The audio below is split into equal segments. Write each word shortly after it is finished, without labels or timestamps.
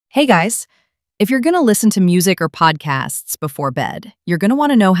Hey guys, if you're going to listen to music or podcasts before bed, you're going to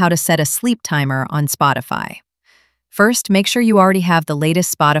want to know how to set a sleep timer on Spotify. First, make sure you already have the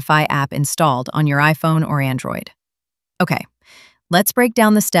latest Spotify app installed on your iPhone or Android. Okay, let's break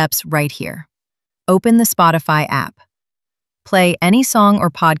down the steps right here. Open the Spotify app. Play any song or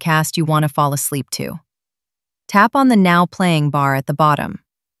podcast you want to fall asleep to. Tap on the Now Playing bar at the bottom.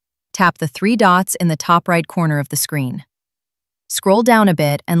 Tap the three dots in the top right corner of the screen. Scroll down a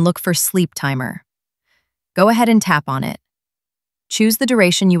bit and look for Sleep Timer. Go ahead and tap on it. Choose the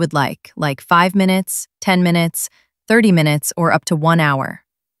duration you would like 5 minutes, 10 minutes, 30 minutes, or up to 1 hour.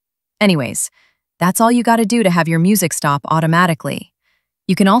 Anyways, that's all you gotta do to have your music stop automatically.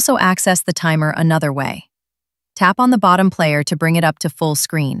 You can also access the timer another way. Tap on the bottom player to bring it up to full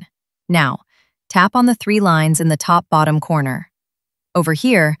screen. Now, tap on the three lines in the top bottom corner. Over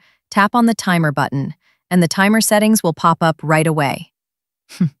here, tap on the timer button, and the timer settings will pop up right away.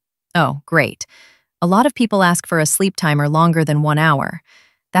 Oh, great. A lot of people ask for a sleep timer longer than 1 hour.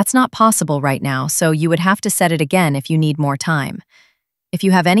 That's not possible right now, so you would have to set it again if you need more time. If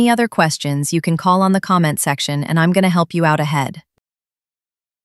you have any other questions, you can call on the comment section and I'm going to help you out ahead.